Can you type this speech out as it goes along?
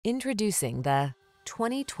Introducing the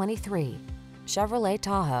 2023 Chevrolet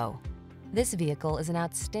Tahoe. This vehicle is an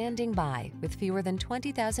outstanding buy with fewer than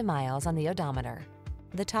 20,000 miles on the odometer.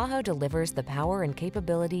 The Tahoe delivers the power and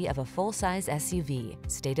capability of a full-size SUV,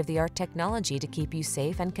 state-of-the-art technology to keep you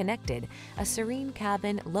safe and connected, a serene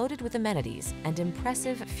cabin loaded with amenities, and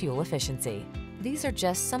impressive fuel efficiency. These are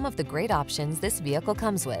just some of the great options this vehicle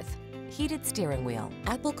comes with: heated steering wheel,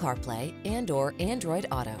 Apple CarPlay and/or Android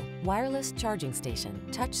Auto, wireless charging station,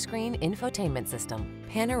 touchscreen infotainment system,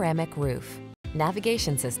 panoramic roof,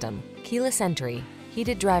 navigation system, keyless entry,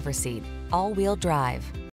 heated driver's seat, all-wheel drive,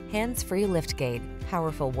 hands-free liftgate.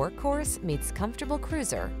 Powerful workhorse meets comfortable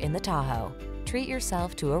cruiser in the Tahoe. Treat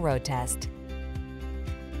yourself to a road test.